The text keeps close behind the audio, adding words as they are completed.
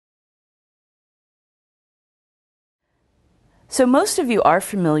So most of you are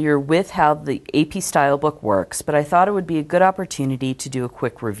familiar with how the AP Style book works, but I thought it would be a good opportunity to do a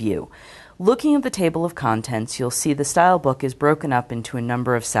quick review. Looking at the table of contents, you'll see the style book is broken up into a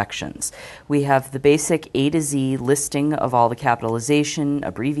number of sections. We have the basic A to Z listing of all the capitalization,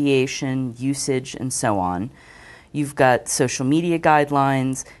 abbreviation, usage, and so on. You've got social media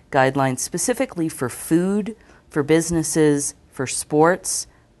guidelines, guidelines specifically for food, for businesses, for sports,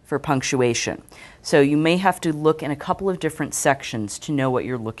 for punctuation. So you may have to look in a couple of different sections to know what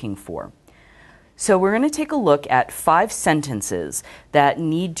you're looking for. So we're going to take a look at 5 sentences that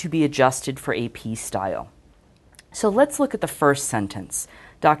need to be adjusted for AP style. So let's look at the first sentence.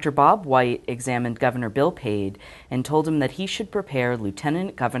 Dr. Bob White examined Governor Bill Pade and told him that he should prepare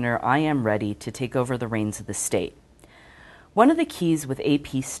Lieutenant Governor I am ready to take over the reins of the state. One of the keys with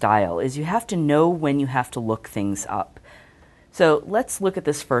AP style is you have to know when you have to look things up. So let's look at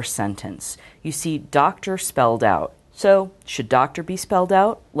this first sentence. You see doctor spelled out. So should doctor be spelled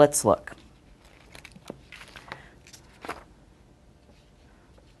out? Let's look.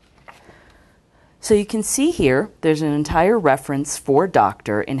 So you can see here, there's an entire reference for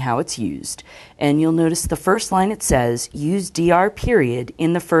doctor and how it's used. And you'll notice the first line it says, use DR period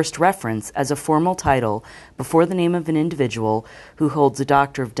in the first reference as a formal title before the name of an individual who holds a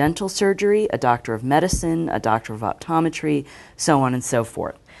doctor of dental surgery, a doctor of medicine, a doctor of optometry, so on and so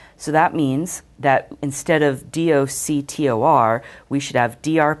forth. So that means that instead of DOCTOR, we should have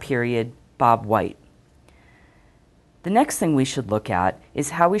DR period Bob White. The next thing we should look at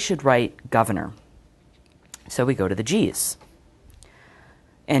is how we should write governor. So we go to the G's.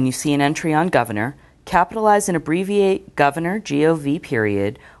 And you see an entry on governor. Capitalize and abbreviate governor, G-O-V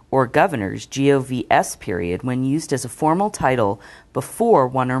period, or governors, G-O-V-S period, when used as a formal title before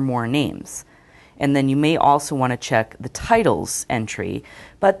one or more names. And then you may also want to check the titles entry,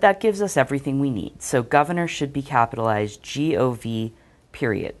 but that gives us everything we need. So governor should be capitalized G-O-V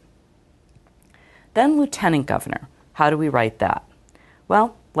period. Then lieutenant governor. How do we write that?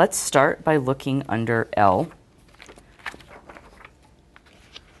 Well, let's start by looking under L.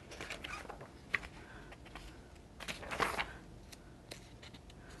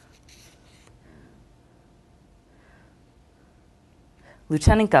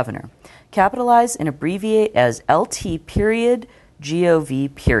 Lieutenant Governor. Capitalize and abbreviate as LT period,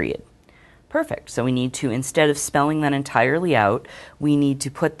 GOV period. Perfect. So we need to, instead of spelling that entirely out, we need to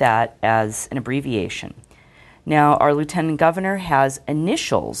put that as an abbreviation. Now, our Lieutenant Governor has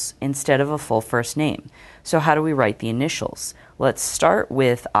initials instead of a full first name. So how do we write the initials? Let's start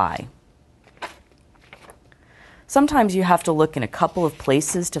with I. Sometimes you have to look in a couple of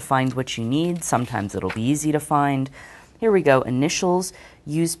places to find what you need. Sometimes it'll be easy to find. Here we go, initials.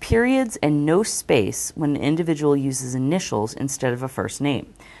 Use periods and no space when an individual uses initials instead of a first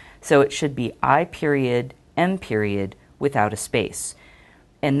name. So it should be I period, M period, without a space.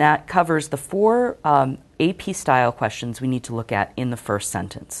 And that covers the 4 AP style questions we need to look at in the first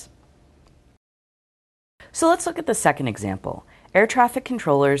sentence. So let's look at the second example. Air traffic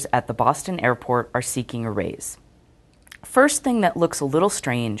controllers at the Boston airport are seeking a raise. First thing that looks a little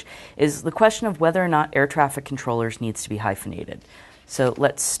strange is the question of whether or not air traffic controllers needs to be hyphenated. So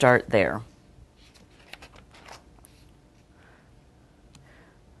let's start there.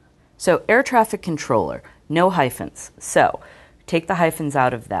 So air traffic controller, no hyphens. So take the hyphens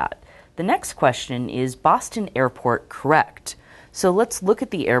out of that. The next question is Boston Airport correct? So let's look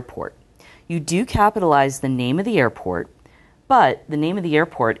at the airport. You do capitalize the name of the airport, but the name of the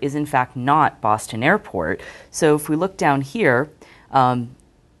airport is in fact not Boston Airport. So if we look down here,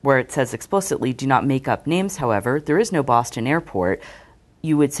 where it says explicitly, do not make up names, however, there is no Boston Airport.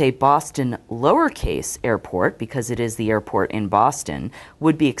 You would say Boston lowercase airport, because it is the airport in Boston,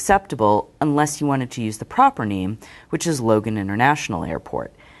 would be acceptable unless you wanted to use the proper name, which is Logan International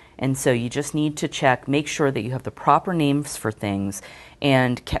Airport. And so you just need to check, make sure that you have the proper names for things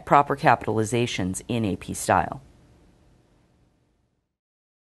and proper capitalizations in AP style.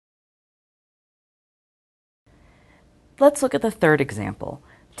 Let's look at the third example.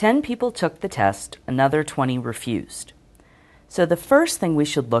 10 people took the test, another 20 refused. So the first thing we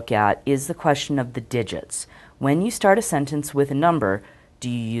should look at is the question of the digits. When you start a sentence with a number,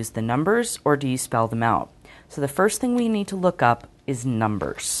 do you use the numbers or do you spell them out? So the first thing we need to look up is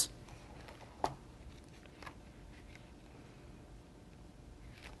numbers.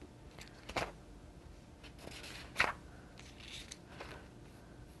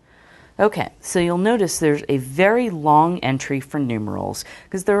 Okay, so you'll notice there's a very long entry for numerals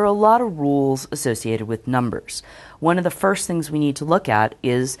because there are a lot of rules associated with numbers. One of the first things we need to look at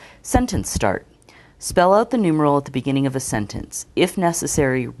is sentence start. Spell out the numeral at the beginning of a sentence. If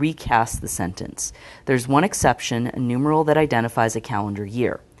necessary, recast the sentence. There's one exception, a numeral that identifies a calendar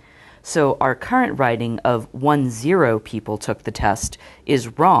year. So our current writing of 10 people took the test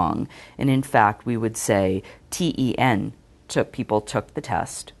is wrong, and in fact we would say TEN people took the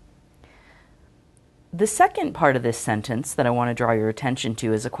test. The second part of this sentence that I want to draw your attention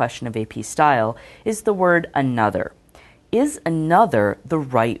to as a question of AP style is the word another. Is another the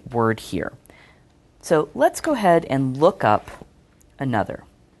right word here? So let's go ahead and look up another.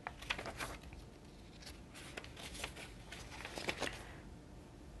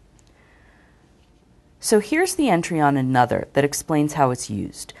 So here's the entry on another that explains how it's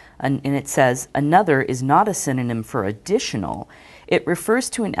used. And it says, another is not a synonym for additional. It refers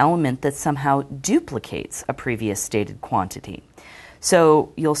to an element that somehow duplicates a previous stated quantity.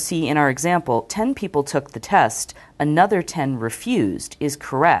 So you'll see in our example, 10 people took the test, another 10 refused is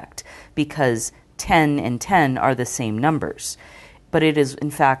correct because 10 and 10 are the same numbers. But it is in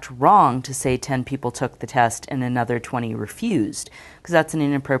fact wrong to say 10 people took the test and another 20 refused, because that's an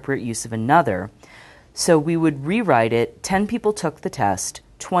inappropriate use of another. So we would rewrite it, 10 people took the test,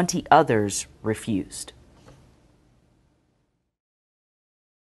 20 others refused.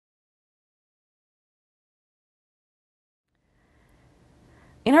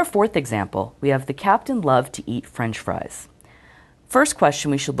 In our fourth example, we have the captain loved to eat French fries. First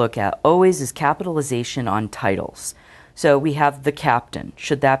question we should look at always is capitalization on titles. So we have the captain.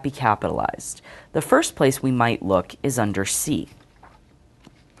 Should that be capitalized? The first place we might look is under C.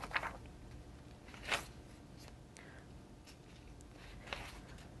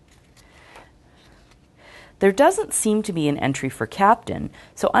 There doesn't seem to be an entry for captain,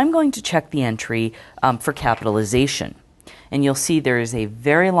 so I'm going to check the entry for capitalization. And you'll see there is a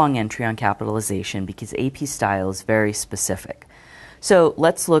very long entry on capitalization because AP style is very specific. So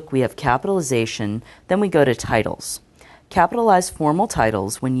let's look, we have capitalization, then we go to titles. Capitalize formal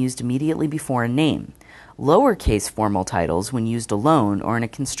titles when used immediately before a name. Lowercase formal titles when used alone or in a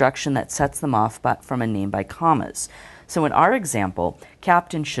construction that sets them off from a name by commas. So in our example,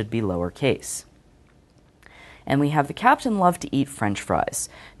 captain should be lowercase. And we have the captain loved to eat French fries.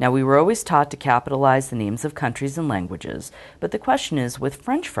 Now, we were always taught to capitalize the names of countries and languages, but the question is, with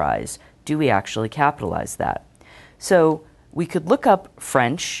French fries, do we actually capitalize that? So we could look up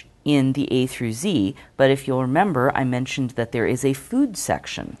French in the A through Z, but if you'll remember, I mentioned that there is a food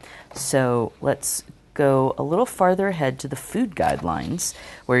section. So let's go a little farther ahead to the food guidelines,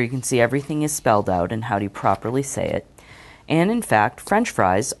 where you can see everything is spelled out and how to properly say it. And in fact, French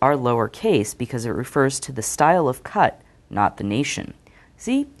fries are lowercase because it refers to the style of cut, not the nation.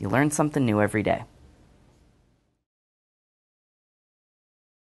 See, you learn something new every day.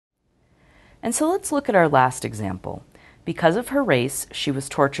 And so let's look at our last example. Because of her race, she was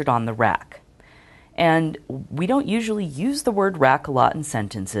tortured on the rack. And we don't usually use the word rack a lot in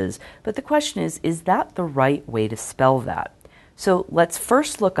sentences, but the question is that the right way to spell that? So let's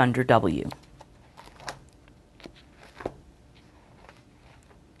first look under W.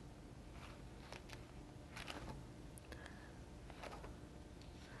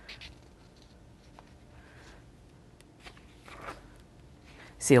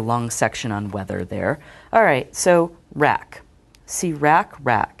 See a long section on weather there. All right, so rack. See rack,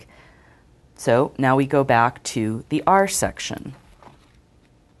 rack. So now we go back to the R section.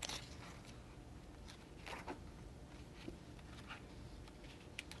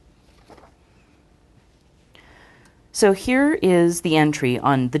 So here is the entry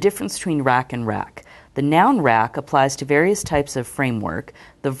on the difference between rack and rack. The noun rack applies to various types of framework.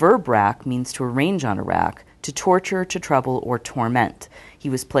 The verb rack means to arrange on a rack, to torture, to trouble, or torment. He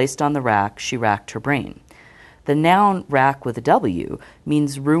was placed on the rack, she racked her brain. The noun rack with a W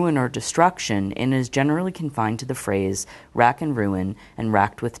means ruin or destruction and is generally confined to the phrase rack and ruin and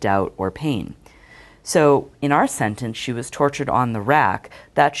racked with doubt or pain. So in our sentence, she was tortured on the rack.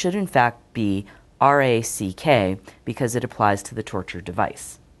 That should in fact be R-A-C-K because it applies to the torture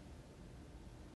device.